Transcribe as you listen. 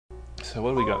so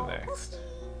what do we got next?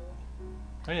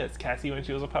 Oh yeah, it's Cassie when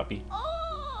she was a puppy.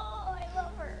 Oh, I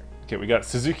love her. Okay, we got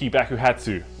Suzuki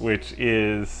Bakuhatsu, which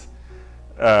is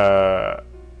how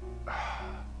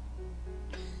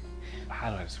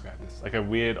do I describe this? Like a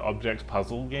weird object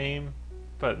puzzle game,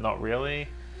 but not really.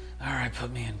 All right,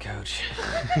 put me in, coach.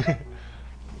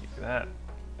 That,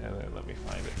 and then let me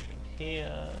find it in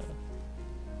here.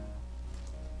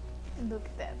 Look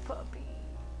at that puppy.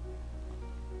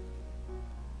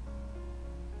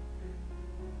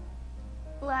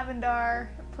 Lavendar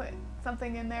put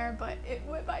something in there, but it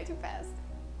went by too fast.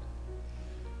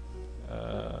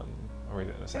 I'll read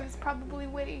it in a It second. was probably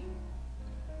witty.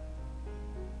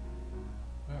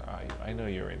 Where are you? I know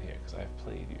you're in here because I've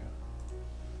played you.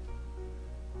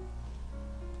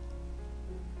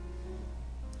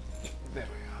 There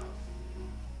we go.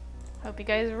 Hope you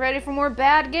guys are ready for more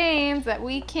bad games that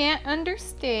we can't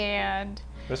understand.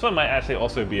 This one might actually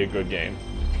also be a good game.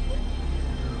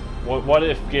 What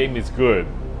if game is good?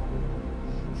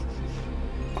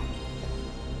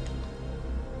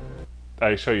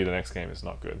 I show you the next game is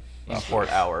not good.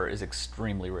 Import hour is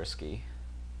extremely risky.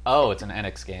 Oh, it's an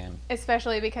NX game.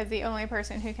 Especially because the only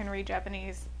person who can read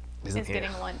Japanese Isn't is here.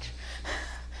 getting lunch.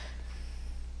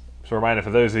 So a reminder for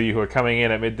those of you who are coming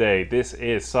in at midday, this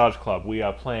is Sarge Club. We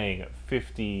are playing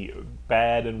 50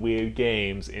 bad and weird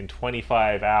games in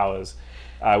 25 hours.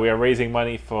 We are raising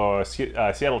money for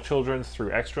Seattle Children's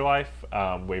through Extra Life.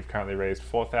 We've currently raised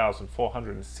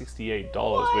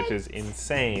 $4,468, which is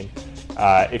insane.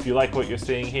 If you like what you're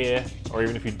seeing here, or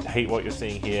even if you hate what you're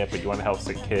seeing here, but you want to help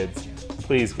sick kids,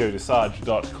 please go to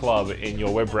sarge.club in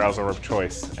your web browser of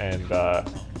choice and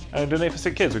donate for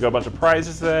sick kids. We've got a bunch of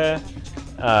prizes there.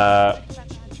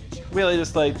 Really,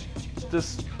 just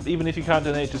even if you can't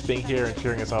donate, just being here and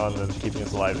cheering us on and keeping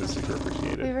us alive is super We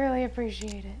appreciated. really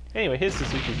appreciate it. Anyway, here's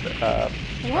Suzuki.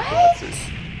 What?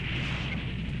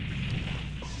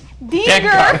 Dengar!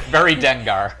 Dengar! Very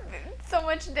Dengar. So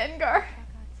much Dengar. I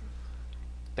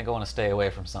think I want to stay away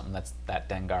from something that's that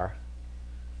Dengar.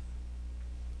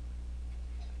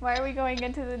 Why are we going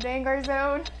into the Dengar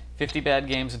zone? 50 bad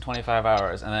games in 25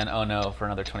 hours, and then oh no for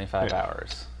another 25 Yeah.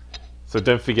 hours. So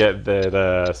don't forget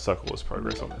that Circle is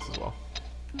progress on this as well,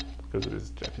 because it is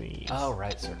Japanese. Oh,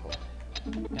 right, circle.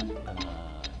 Yep,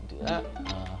 do that.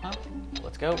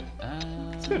 Let's go.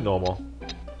 Let's go normal.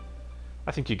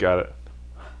 I think you got it.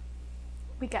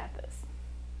 We got this.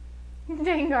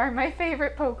 Dengar, my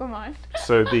favorite Pokemon.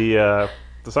 So the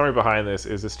summary behind this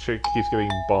is this chick keeps getting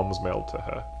bombs mailed to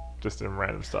her, just in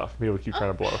random stuff. People keep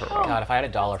trying to blow her up. God, if I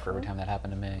had $1 for every time that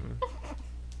happened to me.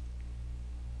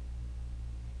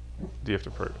 Do you have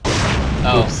to prove?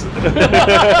 Oh.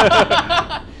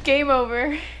 Game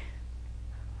over.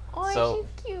 Oh, So-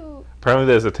 she's cute. Apparently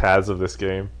there's a Taz of this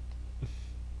game.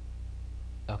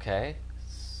 Okay.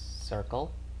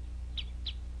 Circle.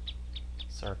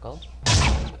 Circle.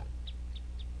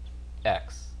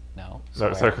 X. No.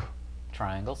 No, Square. Circle.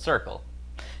 Triangle. Circle.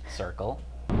 Circle.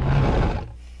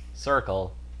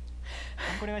 Circle.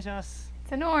 It's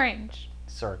an orange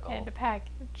Circle. and a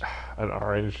package. An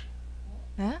orange.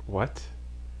 Huh? What?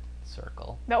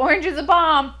 Circle. The orange is a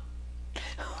bomb.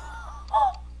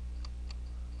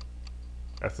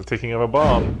 That's the ticking of a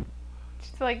bomb.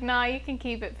 She's like, nah, you can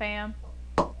keep it, fam.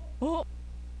 Oh,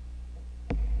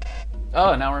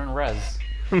 now we're in res.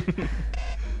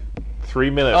 3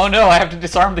 minutes. Oh no, I have to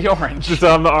disarm the orange.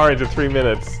 Disarm the orange in 3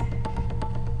 minutes.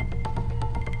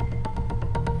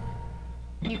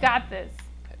 You got this.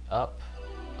 Up,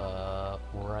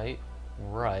 right,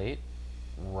 right,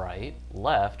 right,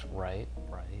 left, right,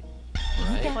 right,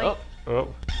 right. Like- Oh,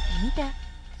 Oh.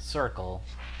 circle.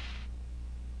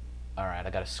 Alright, I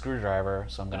got a screwdriver,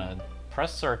 so I'm gonna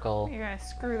press circle, You're gonna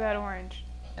screw that orange.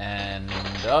 and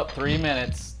 3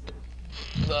 minutes.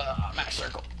 Max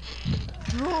circle.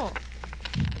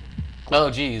 Oh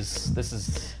geez, this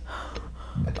has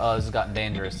gotten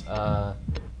dangerous.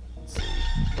 Let's see.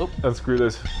 Oop. Unscrew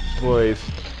those boys.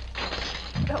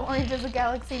 The orange is a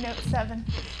Galaxy Note 7.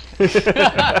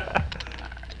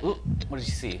 Ooh, what did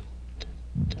you see?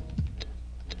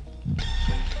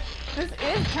 This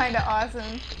is kind of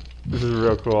awesome. This is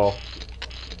real cool.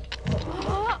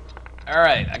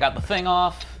 Alright, I got the thing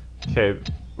off. Okay,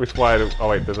 which Y do... Oh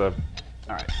wait, there's a...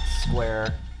 Alright,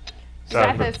 square. You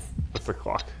got the- this. That's the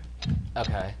clock.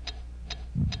 Okay.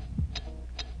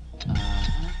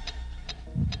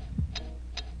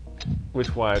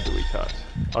 Which Y do we cut?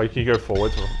 Oh, you can go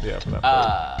forwards. Yeah, from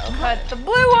that point. Cut the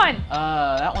blue one.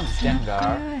 That one's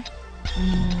Dengar.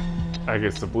 I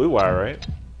guess the blue Y, right?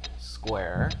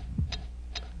 Square.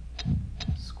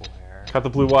 Square. Cut the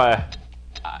blue wire.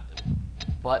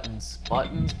 Buttons,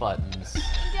 buttons, buttons.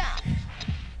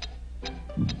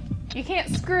 You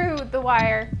can't screw the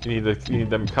wire. You need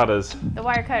them cutters. The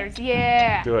wire cutters.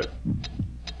 Yeah. Do it.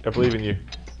 I believe in you.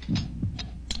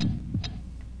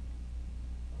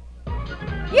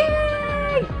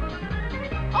 Yay!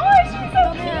 Oh, she's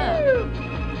so cute.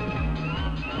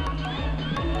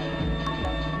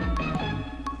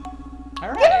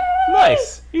 All right.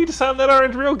 Nice. You disarmed that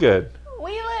orange real good.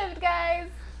 We lived, guys.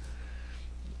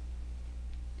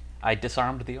 I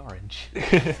disarmed the orange.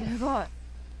 すごい。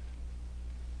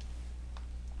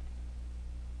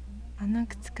あの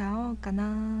靴買おうか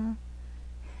な。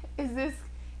 Is this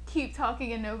keep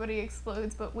talking and nobody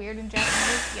explodes but weird in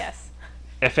Japanese? Yes.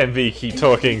 FMV, keep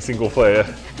talking, single player.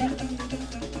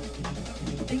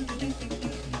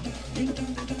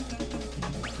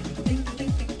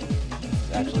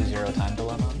 It's actually Zero Time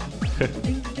Dilemma.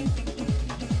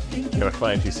 I'm gonna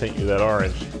find who sent you that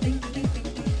orange.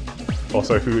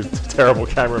 Also, who the terrible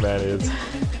cameraman is.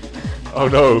 Oh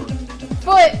no.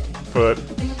 Foot. Foot. I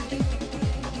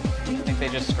think they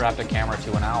just strapped a camera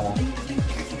to an owl.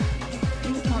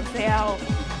 Don't say owl.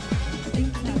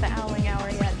 It's not the owling hour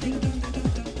yet.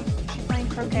 Is she playing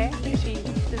croquet? Is she?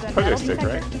 Does that Pogo metal stick,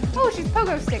 detector? right? Oh, she's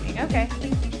pogo sticking. Okay.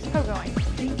 She's pogoing.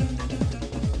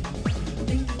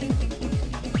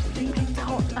 I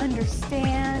don't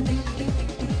understand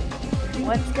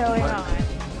what's going on.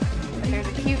 But there's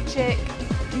a cute chick.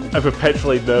 I'm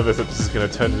perpetually nervous that this is gonna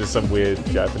turn into some weird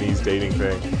Japanese dating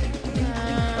thing.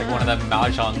 Like one of them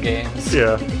mahjong games.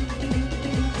 Yeah.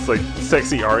 It's like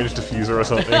sexy orange diffuser or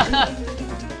something.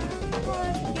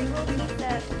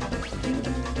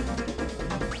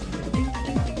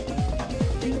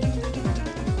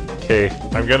 Okay,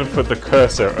 I'm gonna put the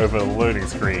cursor over the loading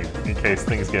screen in case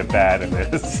things get bad in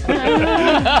this.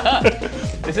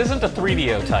 This isn't a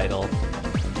 3DO title.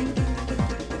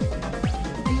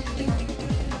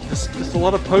 There's just a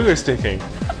lot of pogo sticking.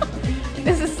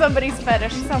 This is somebody's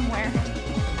fetish somewhere.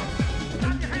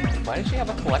 Why did she have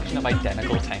a collection of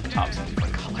identical tank tops in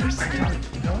different colors?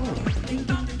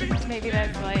 Maybe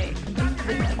that's like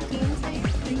the team thing.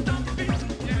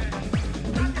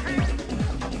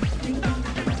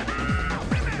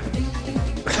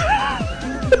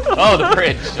 Oh, the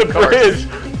bridge. The bridge!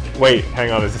 Wait,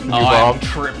 hang on, is this the new bomb? I'm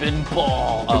tripping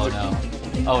ball. Oh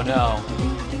no. Oh no.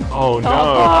 Oh no!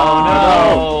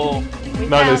 Oh no. We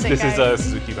No, found this it, is guys.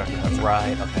 Suzuki Bakuhatsu.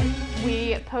 Right, okay.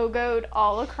 We pogoed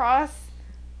all across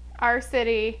our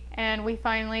city, and we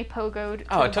finally pogoed.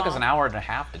 To Oh, the it took us bomb. an hour and a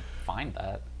half to find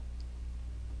that.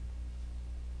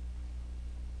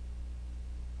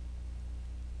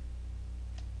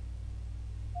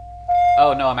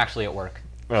 Oh no, I'm actually at work.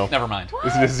 Well, Never mind.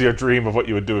 this is your dream of what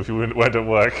you would do if you weren't at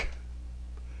work.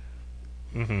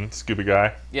 Scuba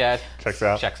guy. Yeah, Checks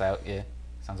out. Checks out, yeah.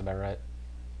 Sounds about right.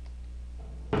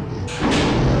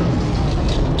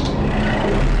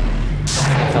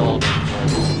 It's a little bit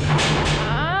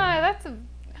Ah, that's a.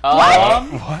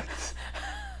 What?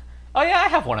 Oh yeah, I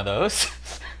have one of those.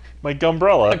 My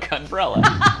gumbrella. A gunbrella.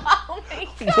 Oh my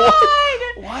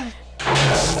god! What?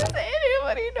 Does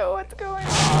anybody know what's going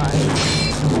on?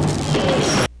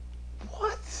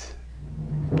 What?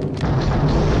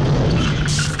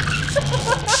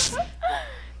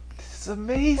 This is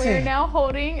amazing. We're now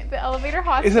holding the elevator Is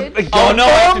hostage. it a Oh gun no, I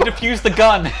have bomb? to defuse the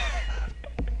gun.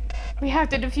 We have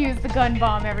to defuse the gun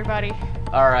bomb, everybody.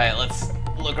 Alright, let's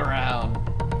look around.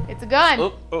 It's a gun.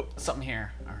 Oh, oh, something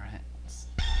here. Alright, let's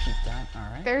keep that.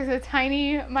 Alright. There's a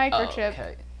tiny microchip.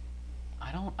 Okay.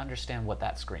 I don't understand what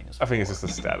that screen is I think for. it's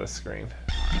just a status screen.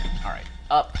 Alright,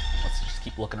 up. Let's just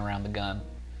keep looking around the gun.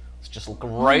 Let's just look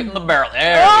right in the barrel.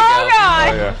 There Oh we go. god!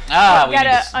 Oh yeah. Ah, we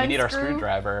Gotta need our unscrew.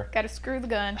 screwdriver. Gotta screw the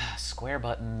gun. Square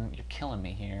button. You're killing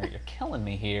me here. You're killing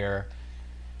me here.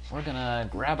 We're gonna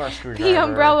grab our screwdriver. The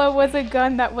umbrella was a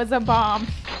gun that was a bomb.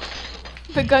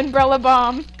 The gunbrella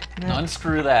bomb.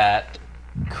 Unscrew that.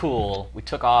 Cool. We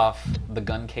took off the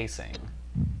gun casing.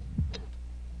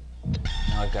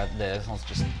 Now I've got this. Let's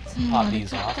just pop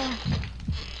these off.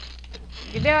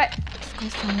 You can do it.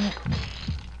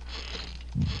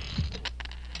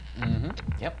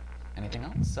 Yep. Anything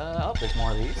else? Oh, there's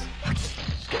more of these.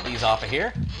 Just get these off of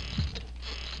here.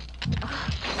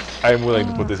 I am willing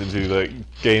to put this into the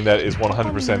game that is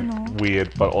 100%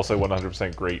 weird, but also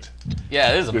 100% great.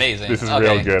 Yeah, this is amazing. This is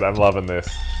okay. real good. I'm loving this.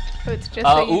 So it's just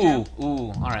so you know.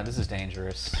 Ooh. Alright, this is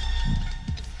dangerous.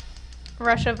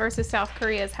 Russia versus South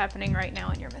Korea is happening right now,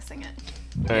 and you're missing it.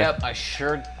 Yep, I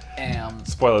sure am.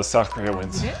 Spoilers, South Korea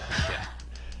wins. Yeah.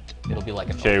 It'll be like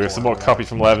an Okay, we have some more copy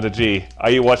from Lavender G. Are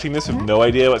you watching this with no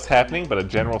idea what's happening, but a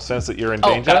general sense that you're in Oh,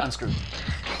 danger? gotta unscrew.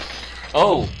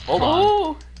 Oh, hold on.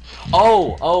 Oh,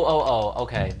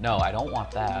 Okay, no, I don't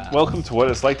want that. Welcome to what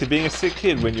it's like to being a sick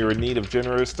kid when you're in need of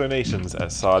generous donations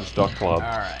at Sarge Club.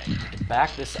 Alright,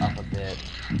 back this up a bit,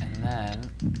 and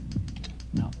then...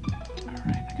 No. Alright,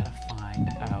 I gotta find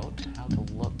out how to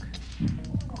look.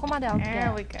 ここまで OK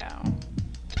There we go. Huh.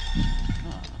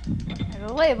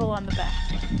 There's a label on the back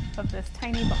of this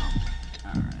tiny bomb.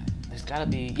 Alright, there's gotta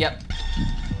be... Yep.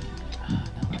 No,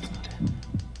 that's not it.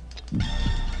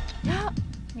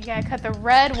 You gotta cut the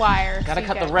red wire. Gotta so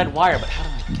cut the red wire, but how do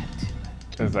I get to it?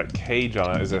 There's that cage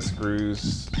on it. Is there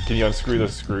screws? Can you unscrew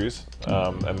those screws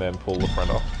and then pull the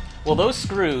front off? Well, those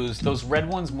screws, those red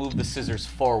ones move the scissors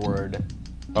forward, and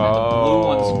the blue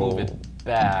ones move it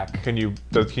back. Can you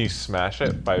smash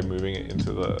it by moving it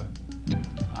into the?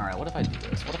 All right, what if I do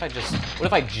this? What if I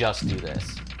just do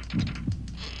this?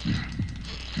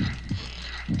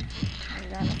 We're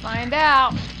gonna find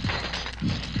out.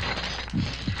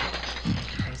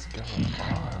 What's going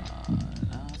on?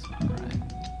 No, that's not right.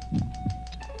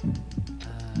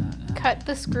 Cut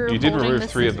the screw. You did holding remove the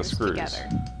 3 of the scissors screws. together.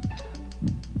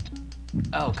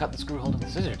 Oh, cut the screw holding the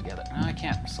scissors together. No, I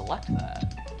can't select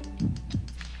that.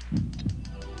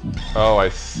 Oh, I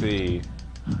see.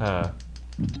 Huh.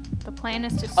 The plan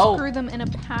is to Oh. screw them in a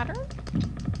pattern.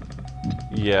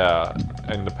 Yeah,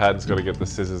 and the pattern's got to get the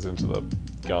scissors into the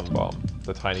gun bomb.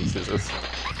 The tiny scissors.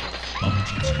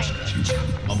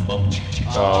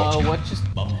 Oh. What just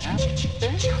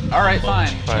happened? All right, fine.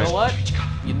 Fine.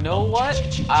 You know what?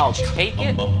 I'll take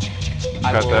it.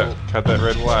 Cut that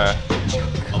red wire.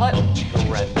 Cut the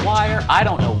red wire. I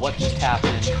don't know what just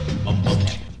happened.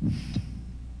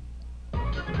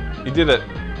 You did it.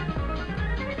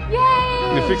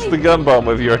 Yay! You fixed the gun bomb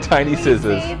with your tiny We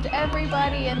scissors. saved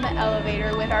everybody in the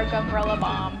elevator with our Gumbrella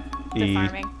bomb.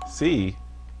 Disarming. C.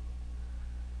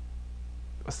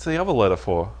 What's the other letter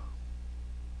for?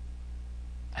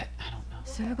 I don't know.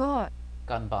 すごい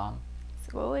Gun bomb.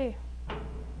 Sweet.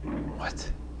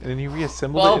 What? And then you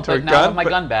reassembled Well, it into a but now I gun? have my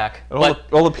gun back. And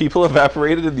all the people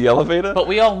evaporated in the elevator? But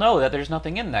we all know that there's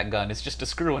nothing in that gun. It's just a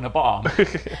screw and a bomb.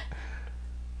 She's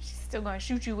still gonna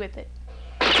shoot you with it.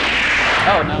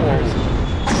 Oh, no.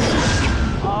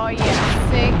 Oh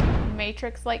yeah, sick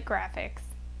Matrix-like graphics.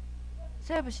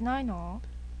 セーブしないの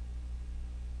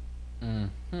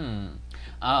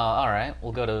Alright.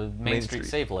 We'll go to Main Street Street.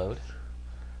 Save Load.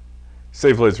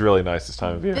 Save load's really nice this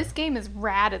time of year. This game is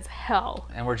rad as hell.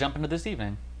 And we're jumping to this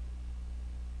evening.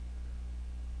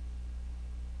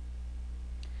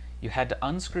 You had to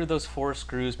unscrew those 4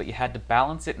 screws, but you had to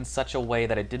balance it in such a way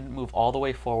that it didn't move all the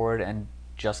way forward and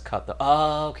just cut the...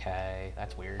 Oh, okay.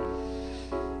 That's weird.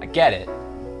 I get it.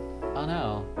 Oh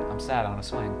no. I'm sad on a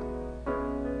swing.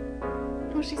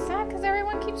 Well, she's sad because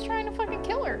everyone keeps trying to fucking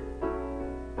kill her.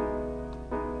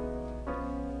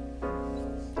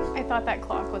 I thought that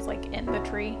clock was like in the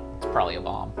tree. It's probably a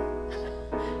bomb.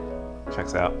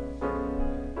 Checks out.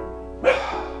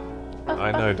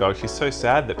 I know, dog. She's so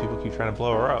sad that people keep trying to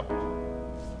blow her up.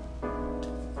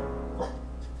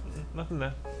 Nothing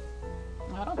there.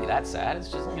 Oh, don't be that sad. It's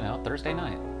just, you know, Thursday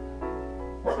night.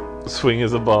 Swing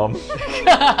is a bomb.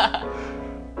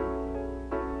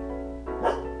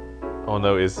 Oh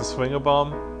no, is the swing a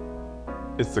bomb?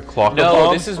 Is the clock a bomb?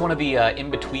 No, this is one of the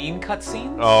in-between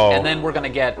cutscenes. Oh. And then we're gonna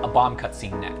get a bomb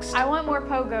cutscene next. I want more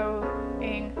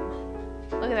pogoing.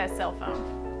 Look at that cell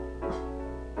phone.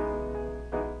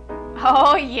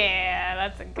 Oh yeah,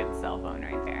 that's a good cell phone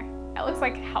right there. That looks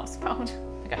like a house phone.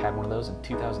 I think I had one of those in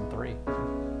 2003.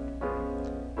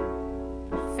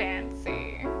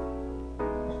 Fancy.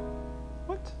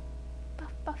 What?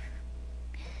 Buff buff.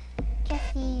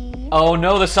 Jesse. Oh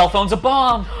no, the cell phone's a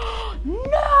bomb!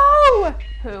 No!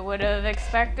 Who would have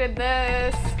expected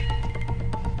this?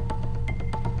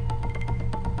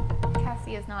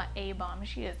 Cassie is not a bomb,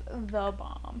 she is the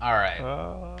bomb. Alright.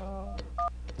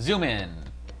 Zoom in.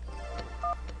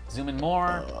 Zoom in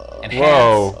more. Enhance.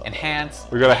 Whoa. Enhance.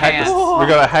 We gotta hack this. We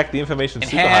gotta hack the information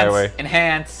superhighway.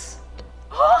 Enhance.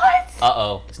 What?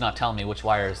 Uh-oh. It's not telling me which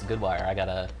wire is the good wire. I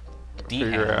gotta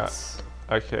Figure out. dehance.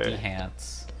 Okay.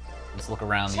 Dehance. Let's look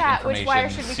around Chat, the which wire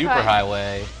information should we cut?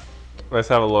 superhighway. Let's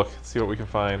have a look. See what we can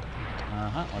find.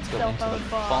 Uh-huh. Let's go Cell into the phone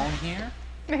bomb. phone here.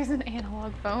 There's an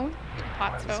analog phone.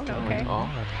 Pot's phone, okay.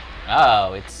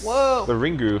 Oh, it's Whoa. The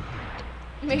Ringu.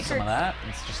 Matrix. some of that.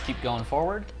 Let's just keep going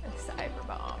forward. A cyber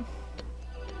bomb.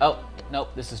 Oh, nope,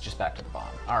 this is just back to the bomb.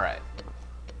 Alright.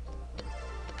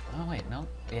 Oh, wait, no.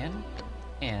 In.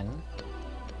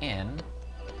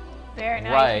 Very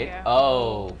nice. Right. Yeah.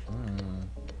 Oh.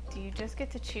 Do you just get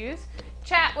to choose?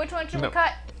 Chat, which one should No. we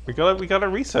cut? We gotta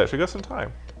research. We got some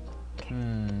time.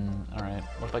 Alright.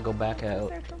 What if I go back out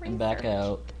Research or and back research?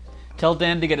 out? Tell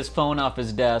Dan to get his phone off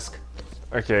his desk.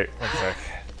 Okay, one sec.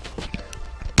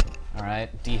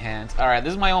 Alright, D hands. Alright,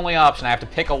 this is my only option. I have to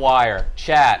pick a wire.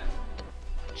 Chat.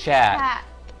 Cat.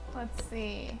 Let's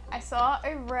see. I saw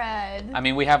a red. I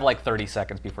mean, we have like 30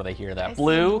 seconds before they hear that. I see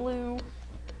Blue? blue.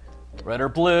 Red or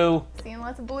blue? Seeing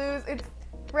lots of blues. It's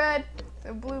red.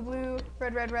 So blue, blue,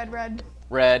 red, red, red, red.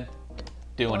 Red.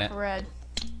 Doing Going it. for red.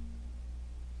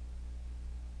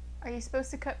 Are you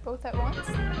supposed to cut both at once?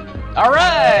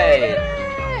 Alright!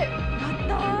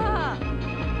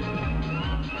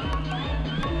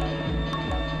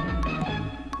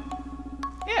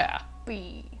 Yeah.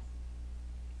 B.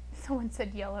 Someone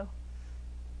said yellow.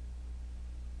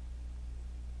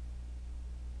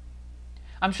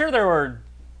 I'm sure there were...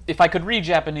 If I could read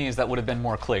Japanese, that would have been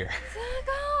more clear.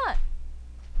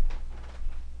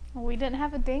 Well, we didn't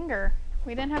have a dinger.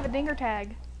 We didn't have a dinger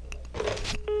tag.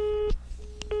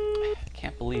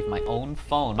 Can't believe my own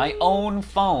phone. My own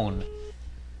phone!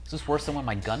 Is this worse than when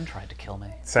my gun tried to kill me?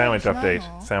 Sandwich update.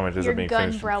 Sandwiches Your are being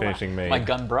gunbrella. finishing me. My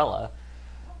gunbrella.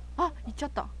 あ、行っちゃっ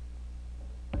た。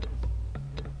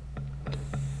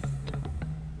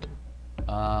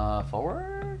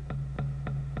 Forward?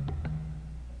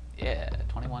 Yeah,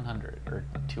 2100 or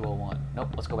 201. Nope,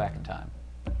 let's go back in time.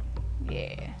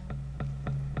 Yeah.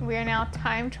 We are now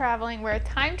time traveling. We're a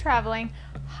time traveling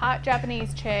hot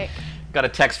Japanese chick. Got a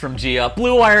text from Gia.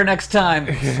 Blue wire next time!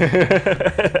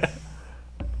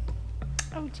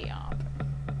 Oh, Giop.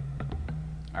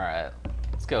 Alright,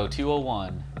 let's go.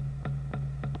 201.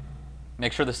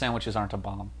 Make sure the sandwiches aren't a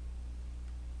bomb.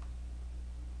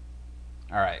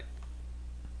 Alright.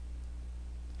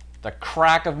 The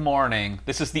crack of morning.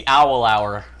 This is the owl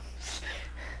hour.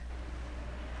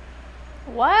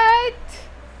 What?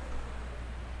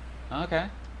 Okay,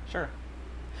 sure.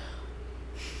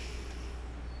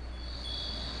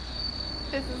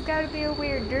 This has got to be a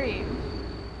weird dream.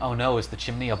 Oh no, is the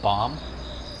chimney a bomb?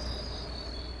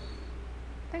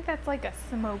 I think that's like a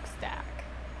smokestack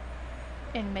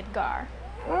in Midgar.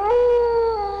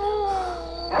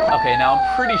 Okay, now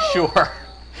I'm pretty sure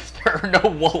there are no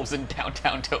wolves in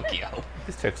downtown Tokyo.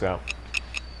 This checks out.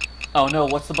 Oh no,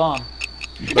 what's the bomb?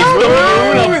 Is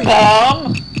the moon a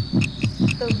bomb?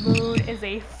 The moon is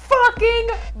a fucking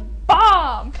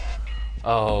bomb!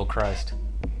 Oh Christ.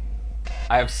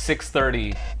 I have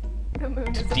 6:30 The moon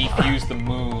is to a bomb. defuse the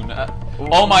moon.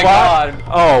 Oh my god!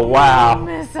 Oh, wow.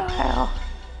 Missile.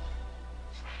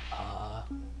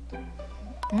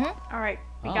 Alright,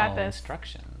 we got this.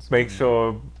 Instructions. Make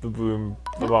sure the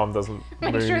bomb doesn't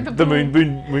Make moon, sure the the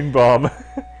moon bomb.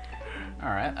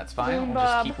 Alright, that's fine. Boom, We'll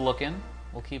just Bob. keep looking.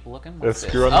 We'll keep looking. Let's What's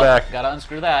screw this? on the back. Gotta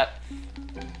unscrew that.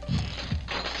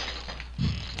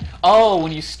 Oh,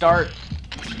 when you start,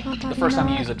 the first time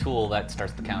you use a tool, that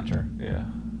starts the counter. Yeah.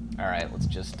 Alright, let's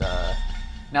just,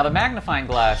 Now the magnifying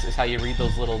glass is how you read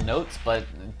those little notes, but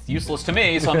it's useless to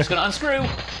me, so I'm just gonna unscrew.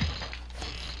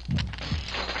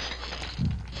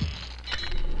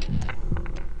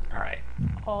 Alright.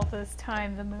 All this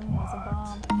time, the moon was a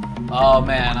bomb. Oh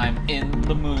man, I'm in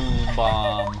the moon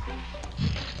bomb.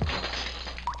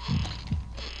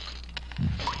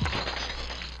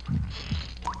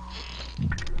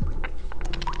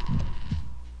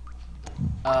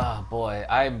 Oh boy,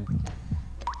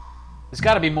 there's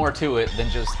gotta be more to it than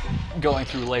just going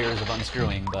through layers of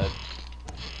unscrewing, but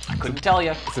I couldn't tell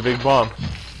you. It's a big bomb.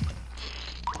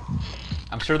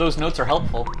 I'm sure those notes are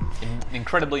helpful,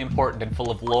 incredibly important and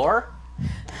full of lore.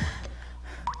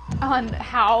 On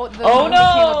how the Oh moon became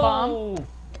a bomb. no!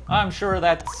 I'm sure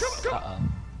that's... Uh-oh.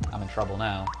 I'm in trouble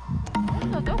now.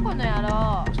 今度どこのや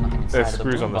ろう。 There's nothing inside There's of the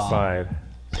screws boom on the bomb. side.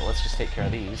 So let's just take care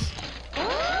of these.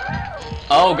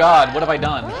 Oh god, what have I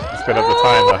done? Spin up the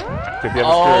timer. Get the other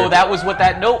Oh, screw. that was what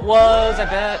that note was, I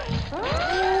bet.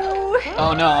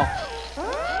 Oh no.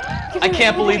 I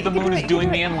can't believe the moon is doing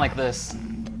me in like this.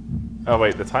 Oh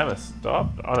wait, the timer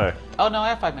stopped? Oh no. Oh no, I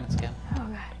have 5 minutes again. Oh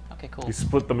god. Okay, cool. You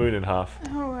split the moon in half.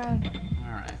 Oh god.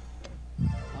 Alright.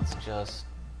 Let's just...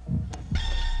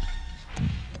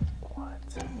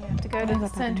 You have to go to the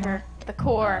center, the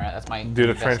core. Alright, that's my... Do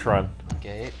the trench run.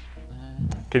 Gate.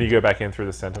 Can you go back in through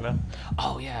the center now?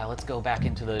 Oh yeah, let's go back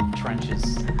into the trenches.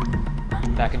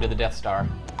 Back into the Death Star.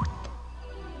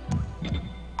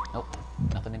 Nope,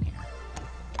 nothing in here.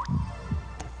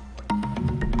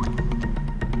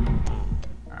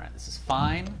 Alright, this is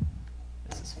fine.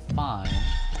 This is fine.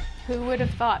 Who would have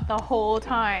thought the whole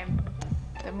time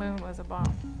the moon was a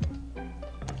bomb?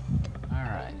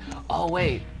 Alright. Oh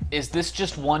wait, is this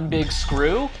just one big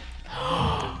screw?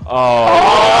 Oh!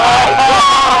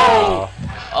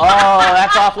 Oh,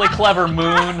 that's awfully clever,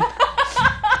 Moon. This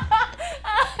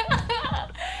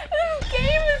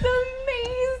game is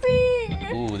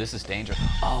amazing! Ooh, this is dangerous.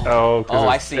 Oh,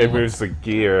 I because see. it moves the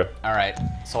gear. All right,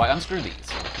 so I unscrew these,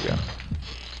 Yeah.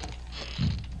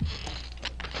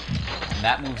 and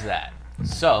that moves that.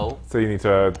 So So you need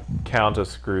to counter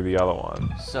screw the other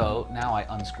one. So now I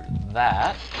unscrew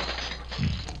that.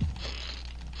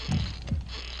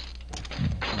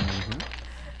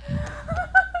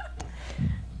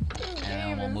 And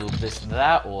then we'll move this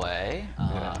that way.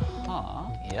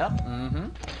 Yep.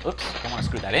 Oops. I don't want to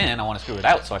screw that in. I want to screw it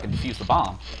out so I can defuse the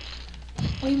bomb.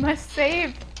 We must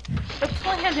save the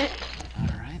planet. All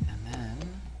right, and then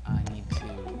I need to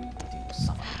do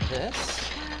some of this.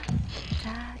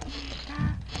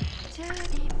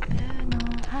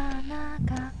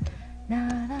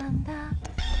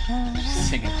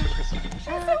 Singing to herself.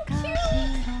 So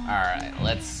cute. All right,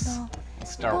 let's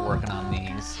start working on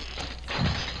these.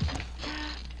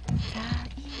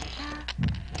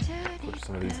 Push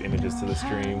some of these images to the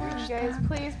stream. You guys,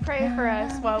 please pray for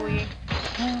us while we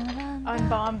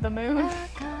unbomb the moon.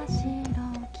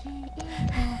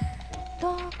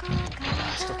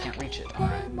 I still can't reach it. All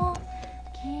right.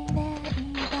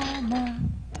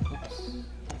 Oops.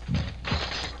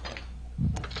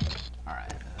 All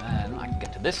right, then I can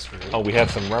get to this screw. Oh, we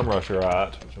have some Rum Rusher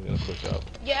art, which I'm going to push up.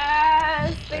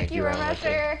 Yes! Thank Thank you, you,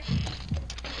 Rusher.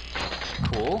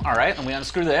 Cool. All right, and we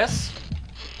unscrew this,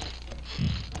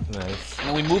 Nice. and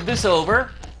then we move this over.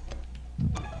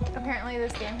 Apparently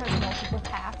this game has multiple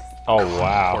paths. Oh, Of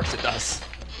wow. course it does.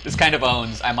 This kind of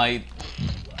owns. I might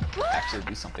actually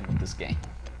do something with this game.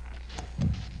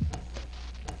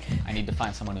 I need to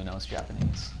find someone who knows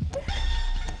Japanese.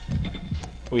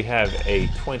 We have a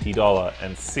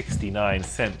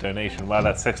 $20.69 donation. Wow,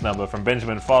 that sex number from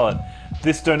Benjamin Follett.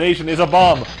 This donation is a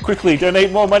bomb. Quickly,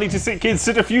 donate more money to kids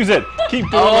to defuse it. Keep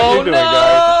doing what you're doing,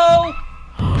 guys.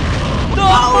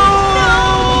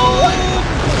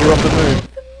 We're up the moon.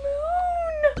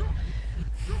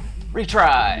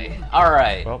 Retry. All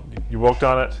right. Well, you walked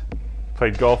on it,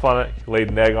 played golf on it, you laid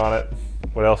an egg on it.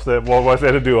 What else? What was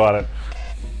there to do on it?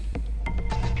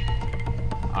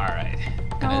 All right.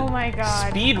 Oh my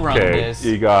god. Speed run Okay, this.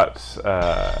 you got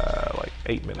like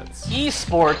 8 minutes.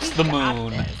 Esports the got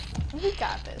moon. this. We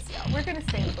got this, y'all. We're gonna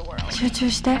save the world. 集中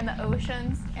して And the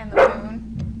oceans and the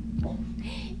moon.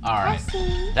 All right.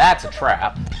 That's a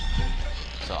trap.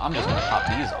 So I'm just gonna pop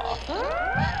these off.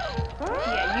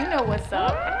 Yeah, you know what's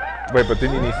up. Wait, but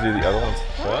then you need to do the other ones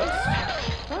first?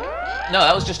 No,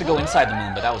 that was just to go inside the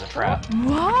moon, but that was a trap. う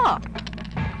わ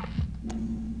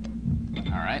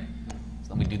All right. So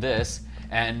then we do this,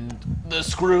 and the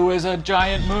screw is a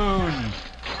giant moon.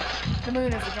 The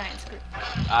moon is a giant screw.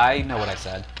 I know what I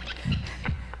said.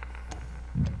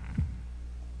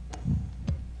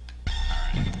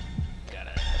 Alright. Got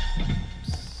it.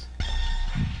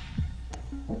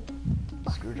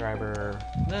 Oops. Screwdriver.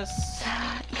 This.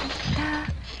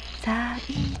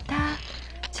 咲いた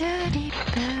チューリ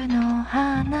ップの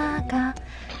花が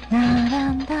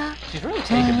並んだ She's really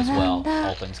taking this well,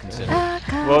 all things considered.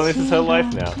 Well, this is her life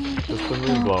now. Just the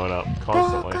moon blowing up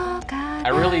constantly. I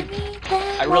really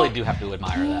do have to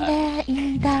admire that. 綺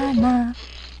麗だな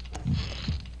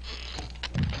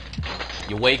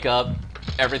You wake up,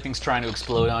 everything's trying to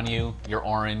explode on you. You're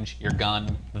orange, your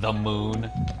gun, the moon.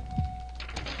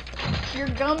 Your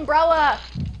gumbrella!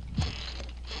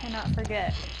 Cannot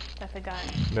forget that the gun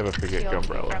Never forget shields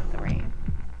you Gumbrella. from the rain.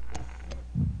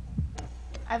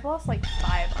 I've lost like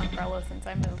 5 umbrellas since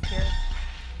I moved here.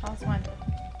 I lost one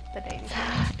the day before.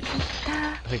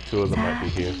 I think 2 of them might be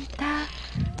here.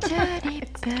 チューリッ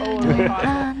プ Totally の possible.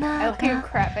 花 I が leave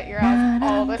crap at your house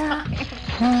all the time.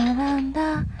 並ん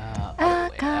だ Oh,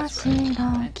 wait, 赤 that's right.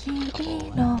 白黄色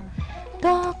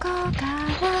どこか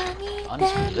ら見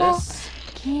Unscrew ても this.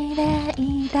 綺麗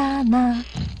だな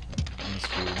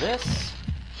Unscrew this.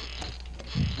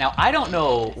 Now, I don't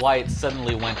know why it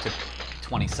suddenly went to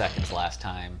 20 seconds last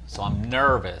time, so I'm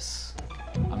nervous.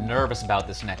 I'm nervous about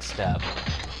this next step.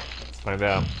 Let's find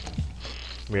out.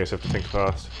 We just have to think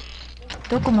fast.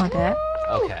 どこまで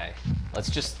Okay, let's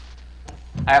just...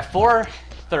 I have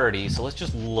 4:30, so let's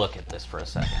just look at this for a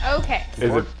second. Okay.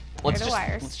 Is it? Let's the just,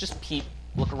 wires. let's just peep,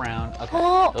 look around. Okay,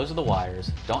 Oh. those are the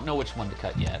wires. Don't know which one to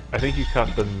cut yet. I think you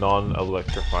cut the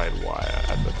non-electrified wire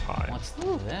at the time. What's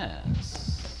this?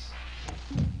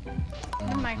 A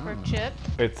microchip.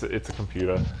 It's a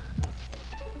computer.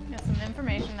 There's some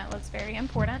information that looks very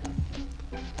important.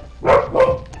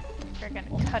 We're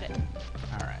gonna cut it.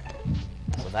 All right,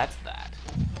 so that's that.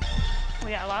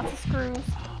 We got lots of screws.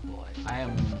 Oh boy, I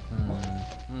am.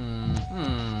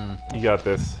 You got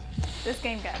this. This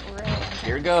game got really intense.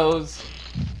 Here goes.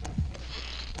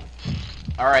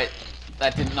 All right,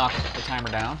 that didn't knock the timer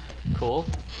down. Cool.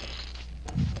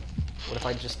 What if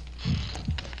I just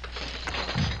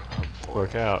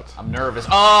Work out. I'm nervous.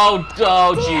 Oh,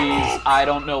 jeez. I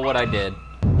don't know what I did.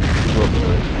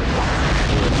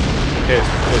 Okay,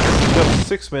 it's just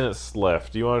 6 minutes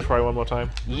left. Do you want to try one more time?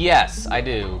 Yes, I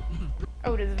do.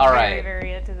 Otis is All very, right.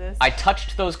 very into this. I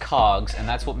touched those cogs, and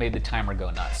that's what made the timer go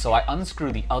nuts. So I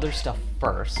unscrew the other stuff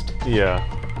first. Yeah.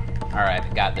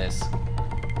 Alright, got this.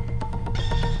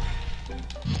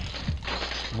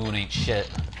 Moon ain't shit.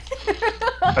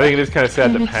 I think it is kind of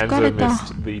sad that Maybe it's Panzer got it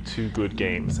missed the 2 good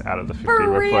games out of the 50 For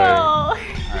we're real! playing.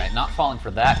 Alright, not falling for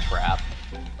that trap.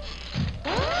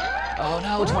 Oh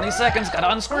no, 20 seconds, gotta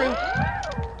unscrew!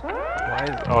 Why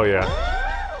is... Oh, yeah.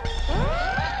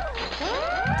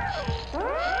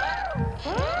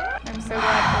 I'm so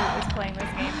glad Otis was playing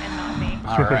this game and not me.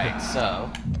 Alright,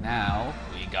 so now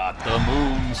we got the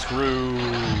moon screw.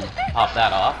 Pop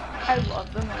that off. I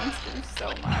love the moon screw so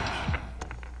much.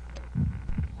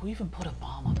 Who even put a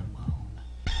bomb on the moon?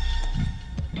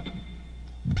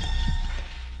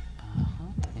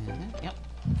 Yep.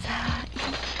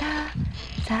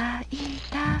 咲い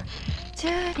たチ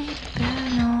ューリッ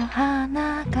プの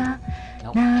花が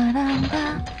Nope. 並ん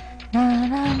だ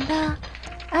並んだ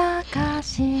赤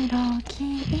白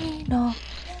黄色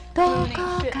どこ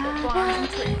から見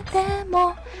て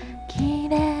も綺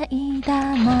麗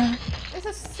だな This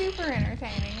is super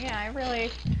entertaining. Yeah, I really.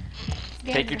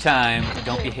 Take your time,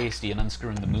 don't be hasty, and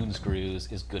unscrewing the moon screws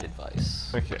is good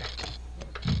advice. Okay.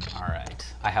 Alright,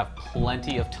 I have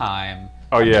plenty of time.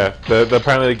 Oh, yeah.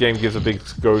 Apparently the game gives a big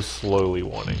go slowly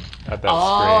warning at that screen.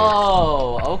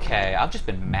 Oh, okay. I've just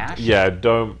been mashing. Yeah,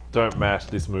 don't mash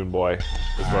this Moon Boy, is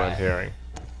what I'm Alright. hearing.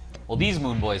 Well, these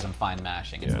Moon Boys I'm fine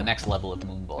mashing. It's Yeah. the next level of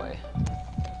Moon Boy.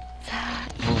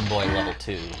 Moon Boy level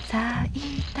 2. 咲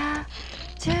いた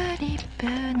チューリップ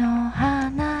の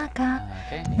花が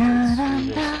Okay, maybe let's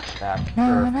do this back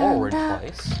or forward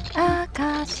twice.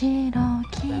 赤白 Then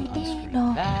黄 unscrew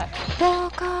色 that. ど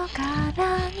こか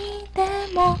ら見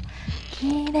ても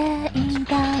綺麗 Unscrew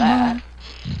だ that. な And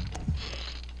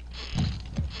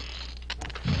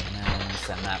then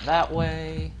send that that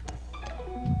way.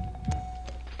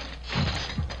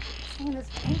 This game is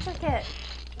intricate.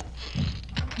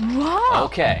 Wow.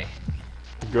 Okay,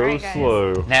 Go Alright, guys.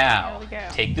 slow. now There we go.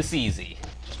 take this easy.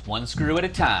 Just one screw at a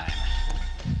time.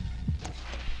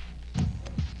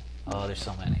 Oh, there's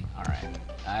so many. All right.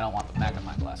 I don't want the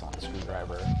magnifying glass. I want the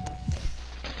screwdriver.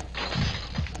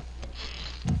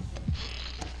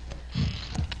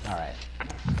 All right.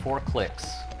 4 clicks.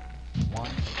 1,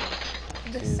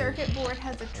 The 2, circuit board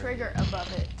has a trigger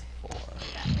above it. 4.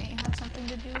 That may have something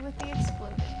to do with the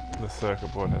exploding. The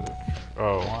circuit board has it.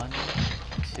 Oh. 1,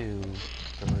 2,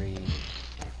 3,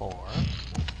 4.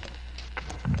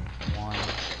 1,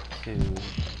 2,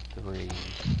 3,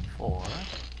 4.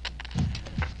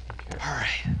 Okay. All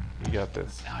right. You got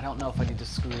this. Now I don't know if I need to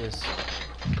screw this.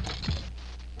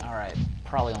 All right,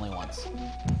 probably only once.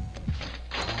 1,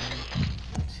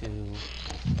 2,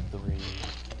 3,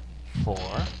 4.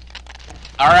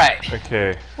 All right.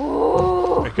 Okay.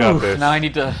 Ooh. I got this. Now I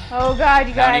need to. Oh god,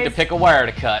 you Now I guys. need to pick a wire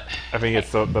to cut. I think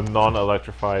it's the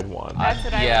non-electrified one. That's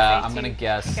what I would Yeah, say I'm gonna too.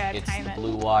 guess You gotta it's time the it.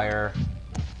 blue wire.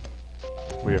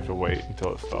 We have to wait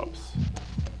until it stops.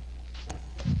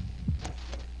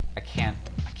 I can't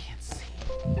see.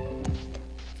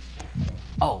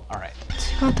 Oh, all right.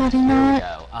 血が足り There we ない go.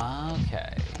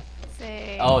 Okay.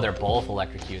 Say. Oh, they're both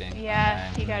electrocuting. Yeah,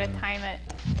 Okay. you gotta time it.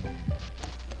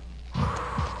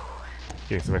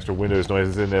 Getting some extra Windows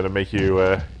noises in there to make you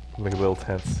make it a little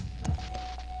tense.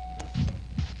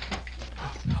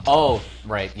 Oh,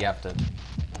 right. You have to.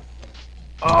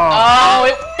 Oh!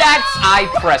 Oh, I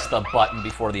pressed the button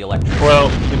before the electric. Well,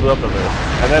 you blew up the moon.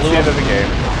 And that's the end of the game.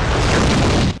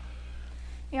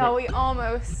 You know, we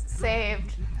almost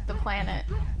saved the planet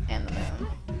and the moon.